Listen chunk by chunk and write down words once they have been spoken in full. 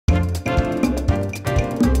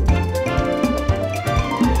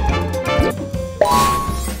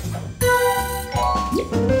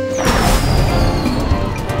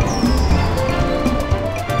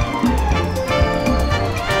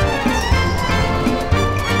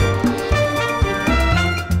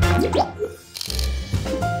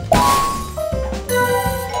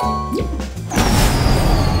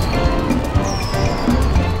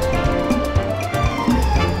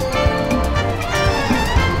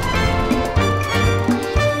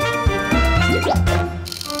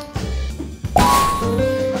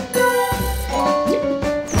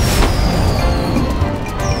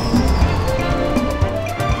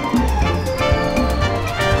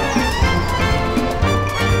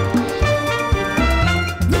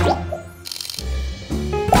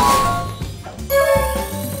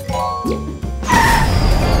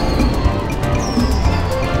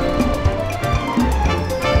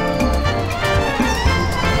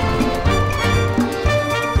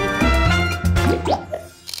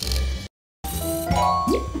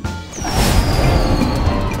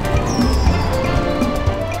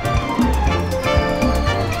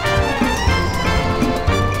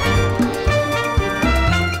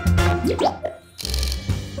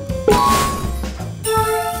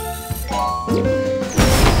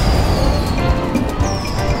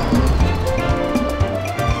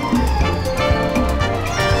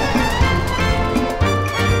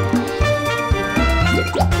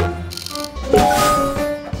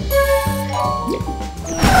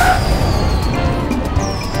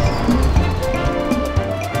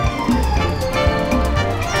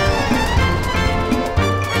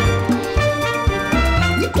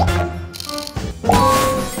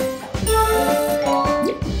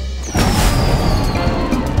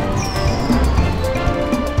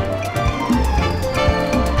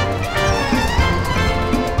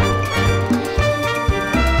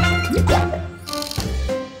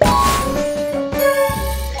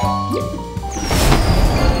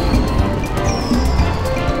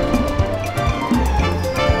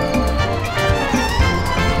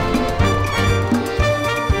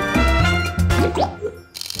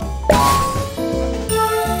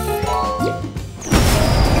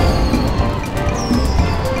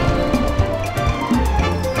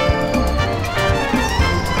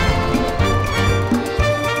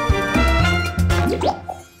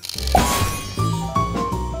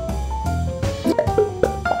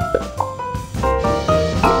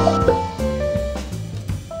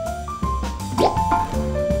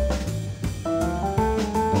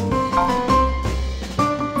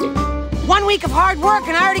1 week of hard work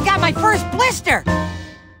and I already got my first blister!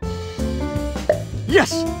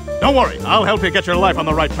 Yes! Don't worry, I'll help you get your life on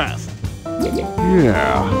the right path.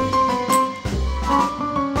 Yeah.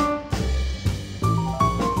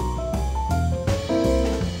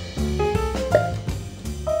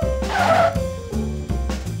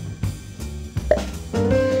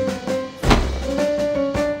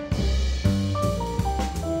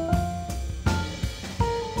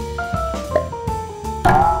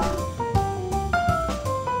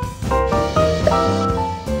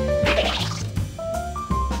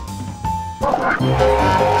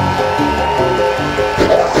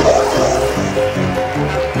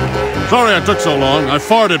 Sorry I took so long. I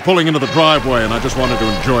farted pulling into the driveway and I just wanted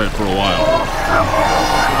to enjoy it for a while.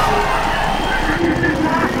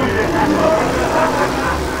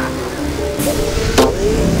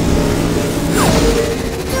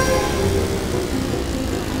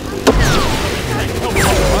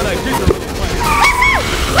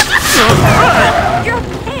 You're a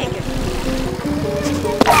pig!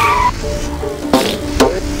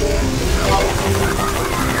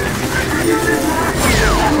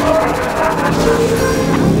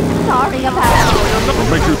 Sorry about it. What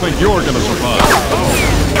makes you think you're gonna survive?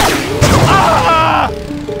 Ah!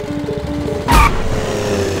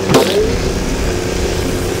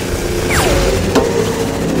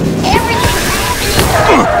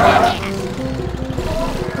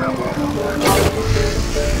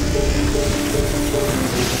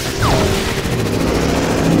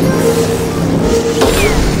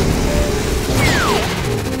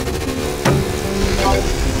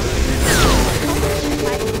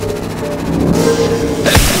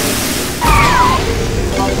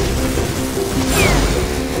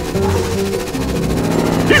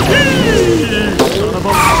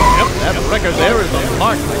 That record there is a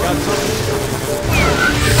mark. I got something.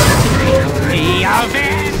 The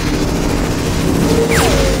oven!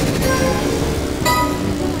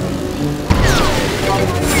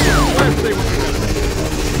 Let's see what we got.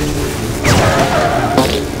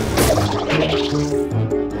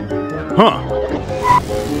 Huh.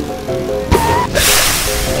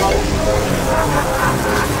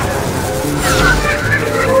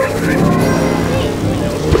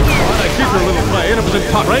 Keep your little play. It was in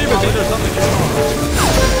Kart. Brave is either something you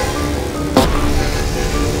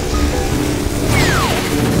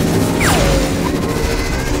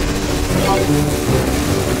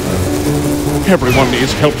Everyone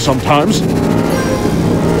needs help sometimes.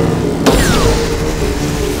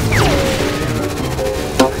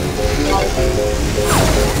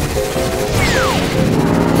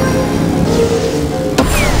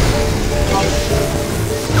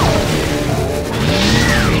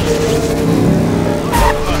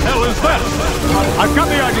 I've got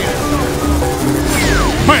the idea.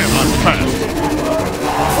 Bam, I'm fast.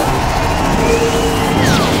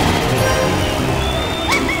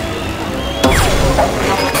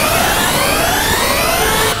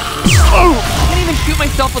 Oh! I can't even shoot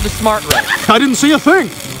myself with a smart ray. I didn't see a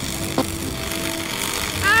thing.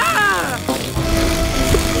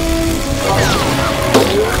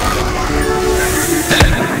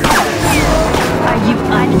 Are you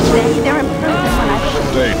unsafe? They're improving when I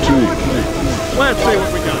shoot. Day 2. Let's see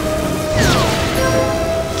what we got.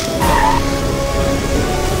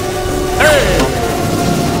 Hey!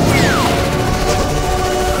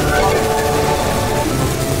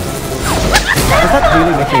 Does that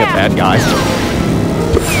really make me a bad guy?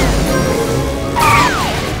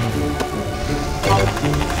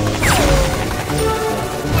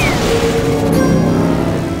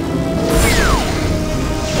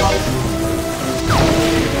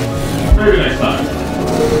 Maybe next time.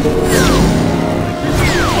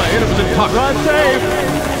 It was in Kart. Run safe!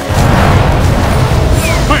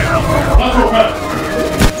 Bam! That's your best.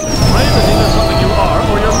 Brave is either something you are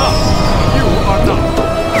or you're not. You are not.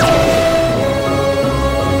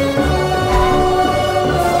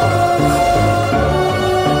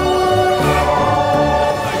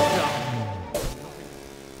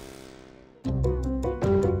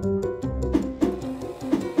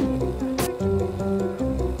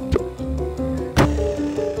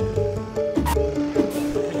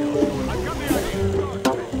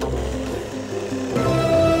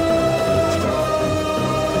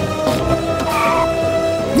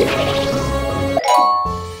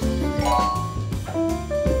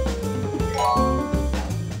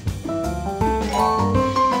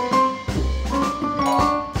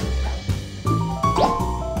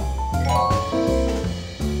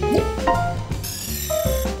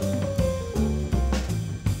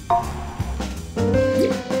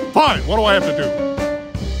 Fine, what do I have to do?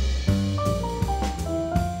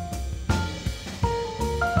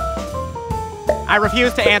 I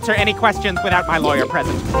refuse to answer any questions without my lawyer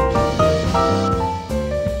present.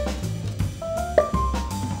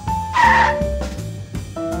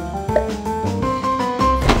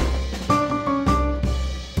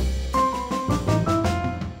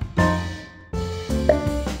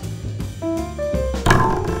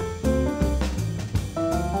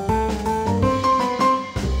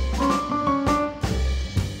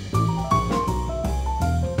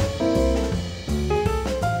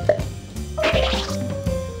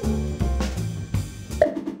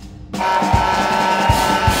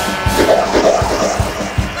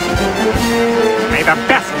 May the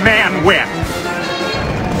best man win!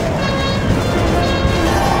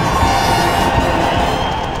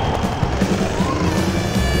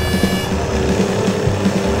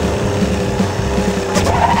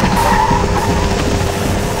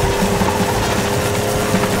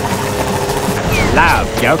 Love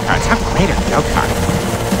go-karts. How great are go-karts?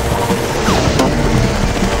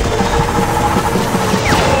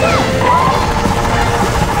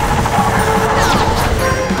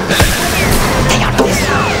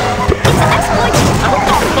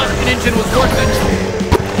 Engine was worth it.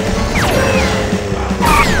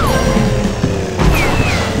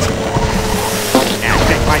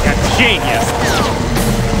 Acting like a genius.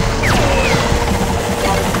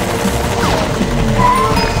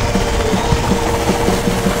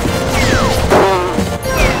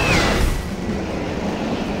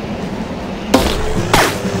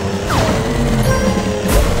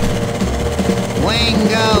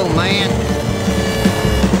 Wingo, man.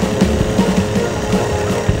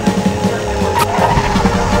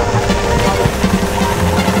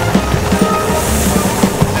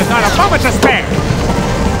 Not a moment to spare!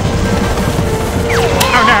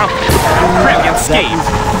 Oh no! A brilliant scheme!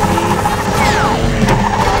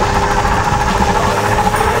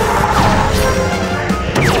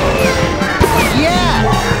 Yeah!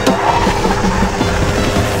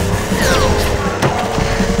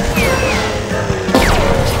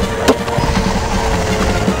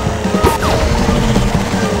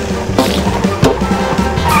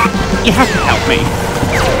 You have to help me.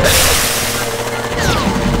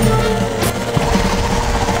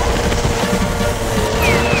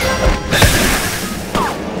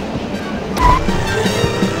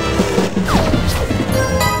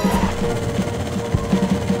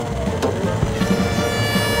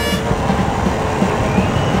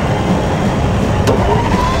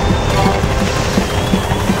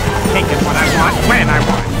 Taking what I want when I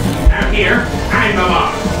want. Now here, I'm the law.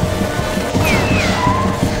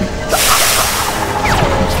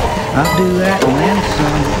 I'll do that and then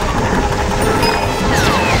some.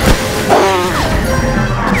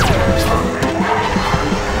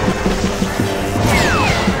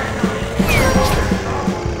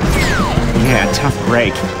 Yeah, tough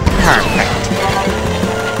break. Perfect.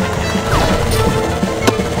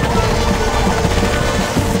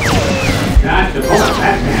 Time to pull up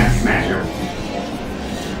that man smasher.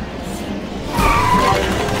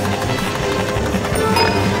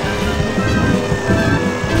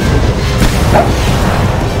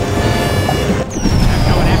 I'm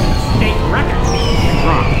going after the state record.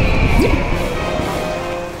 Wrong.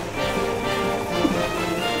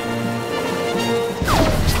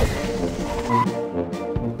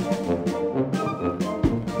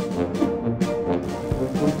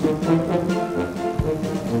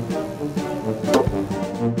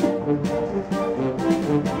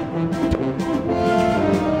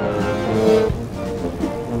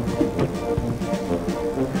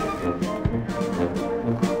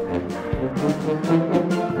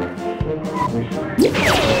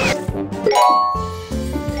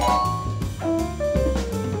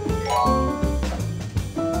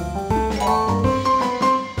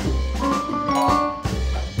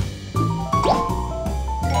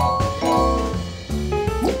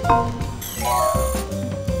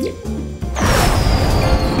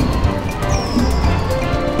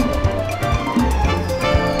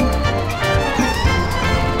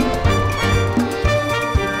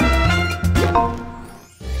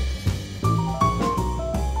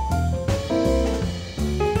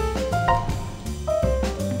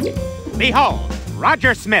 Behold,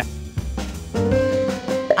 Roger Smith.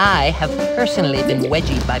 I have personally been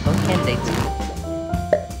wedgied by both candidates.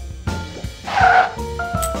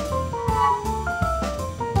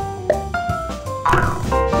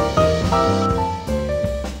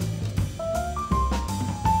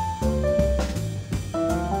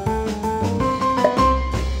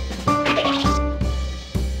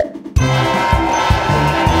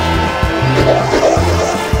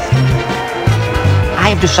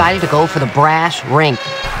 decided to go for the brass ring.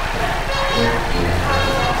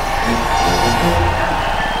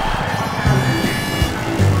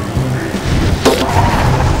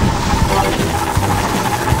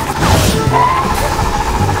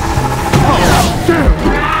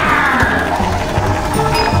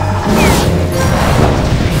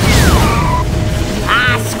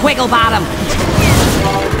 Squiggle bottom.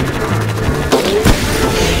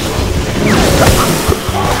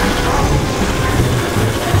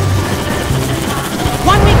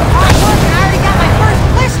 One week of hard work and I already got my first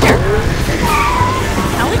blister.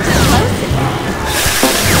 How explosive.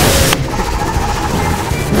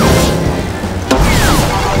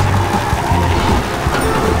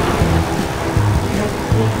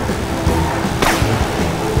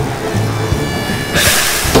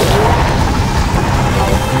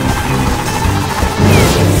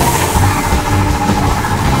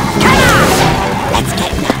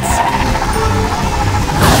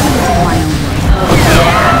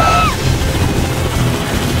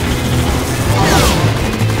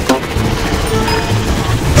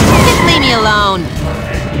 Alone.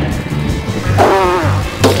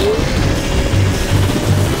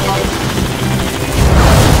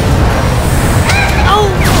 Oh,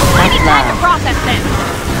 I need time to process this.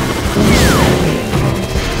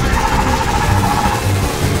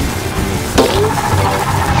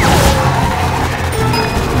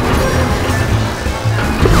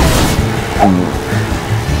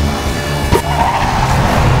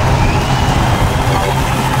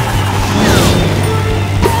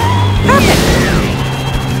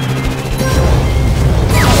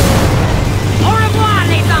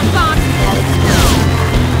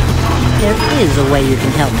 There is a way you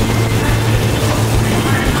can help me.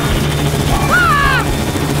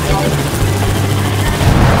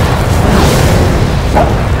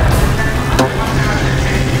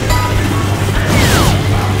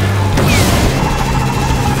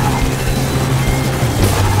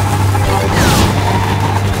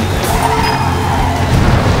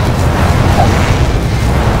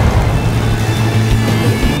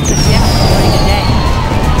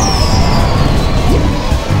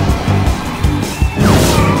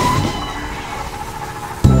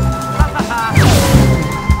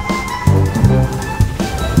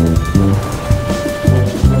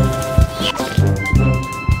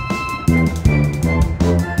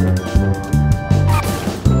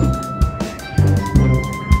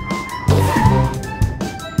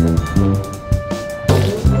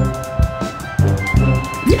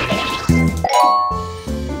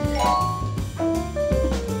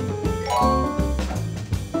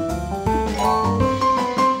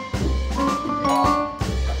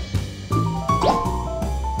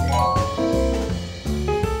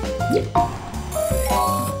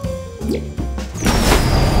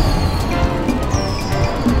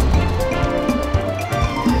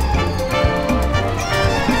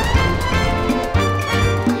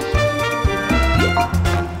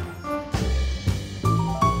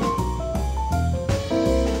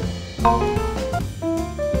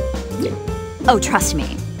 Oh, trust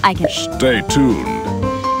me, I can. Stay tuned.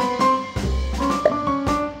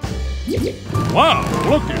 Wow,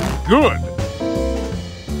 looking good.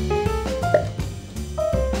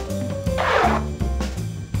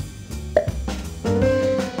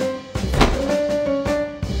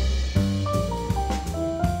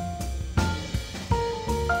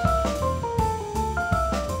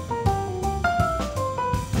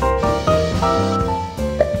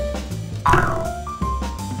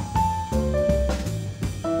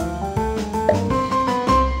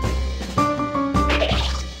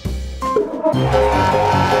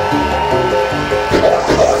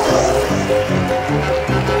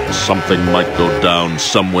 Something might go down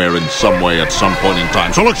somewhere in some way at some point in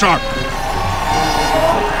time, so look sharp!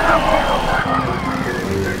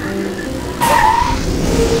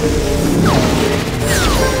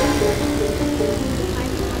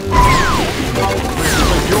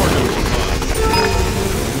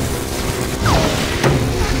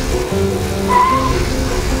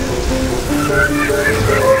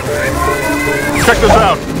 Check this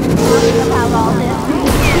out! About all this.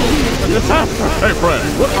 Hey, Fred,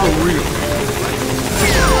 what's the real?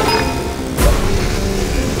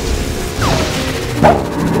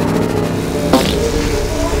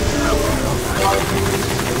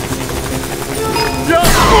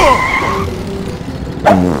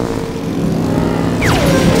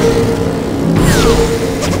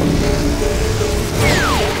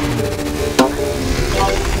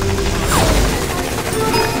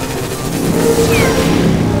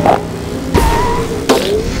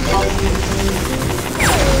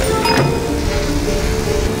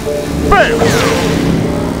 Fail!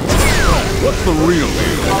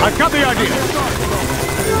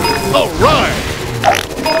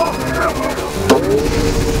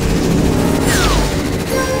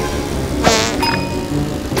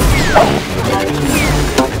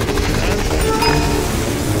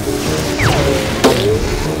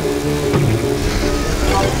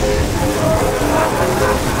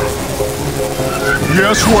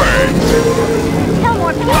 This way! Tell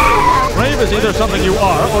more people about Brave is either something you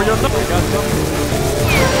are or you're not.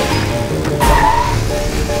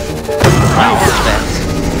 I'll do that.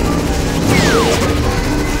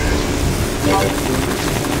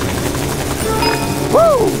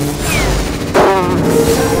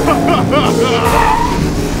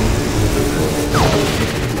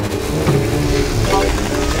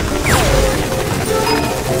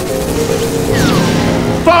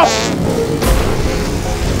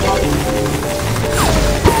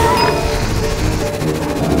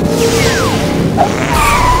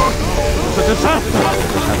 It's a disaster!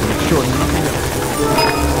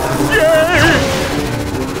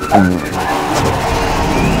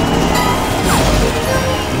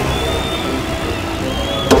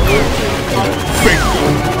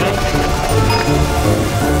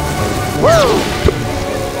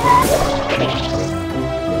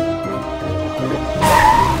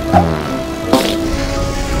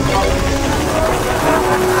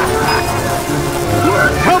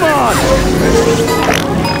 Come on!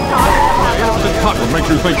 Instant cut will make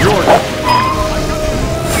you think you're...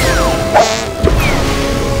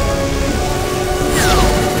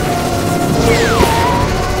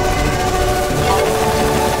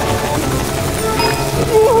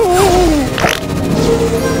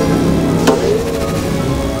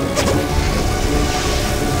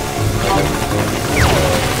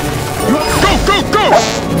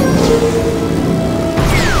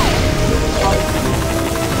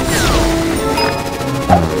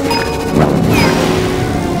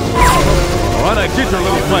 Alright, I did your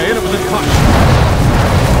little play and it was in cut.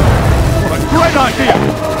 What a great idea!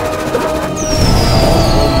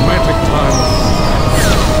 Romantic time.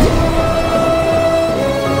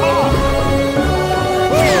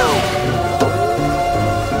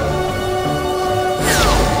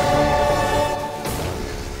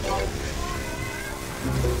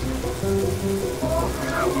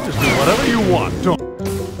 Just do whatever you want, don't...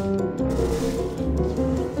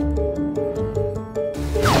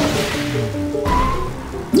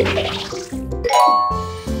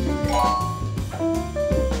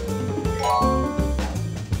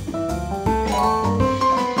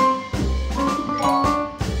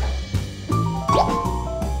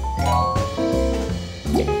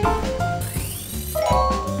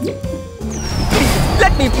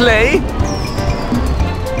 Let me play!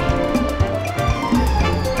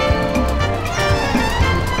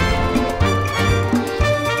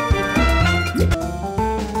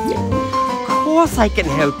 Of course I can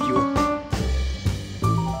help you.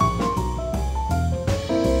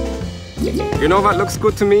 You know what looks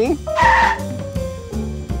good to me?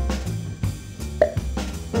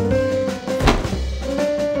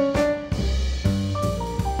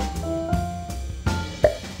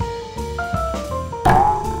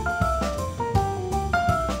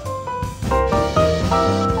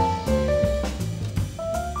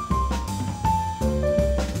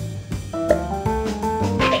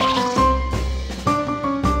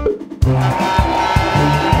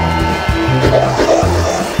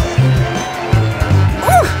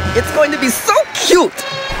 It's going to be so cute!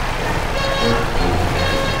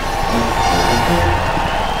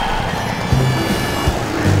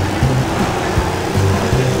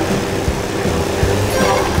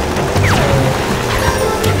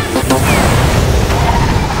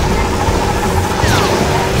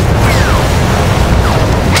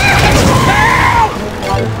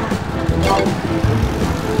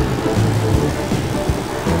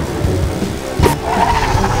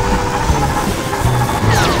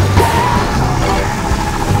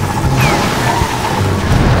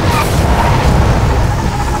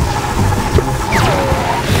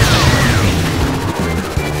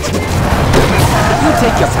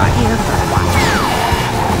 Take your time here for a while.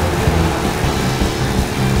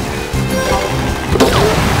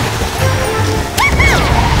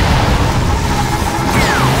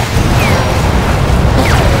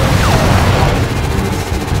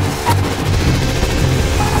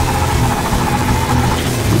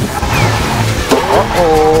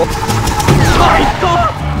 Uh-oh. My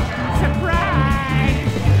God!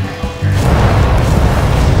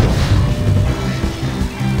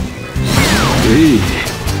 Surprise!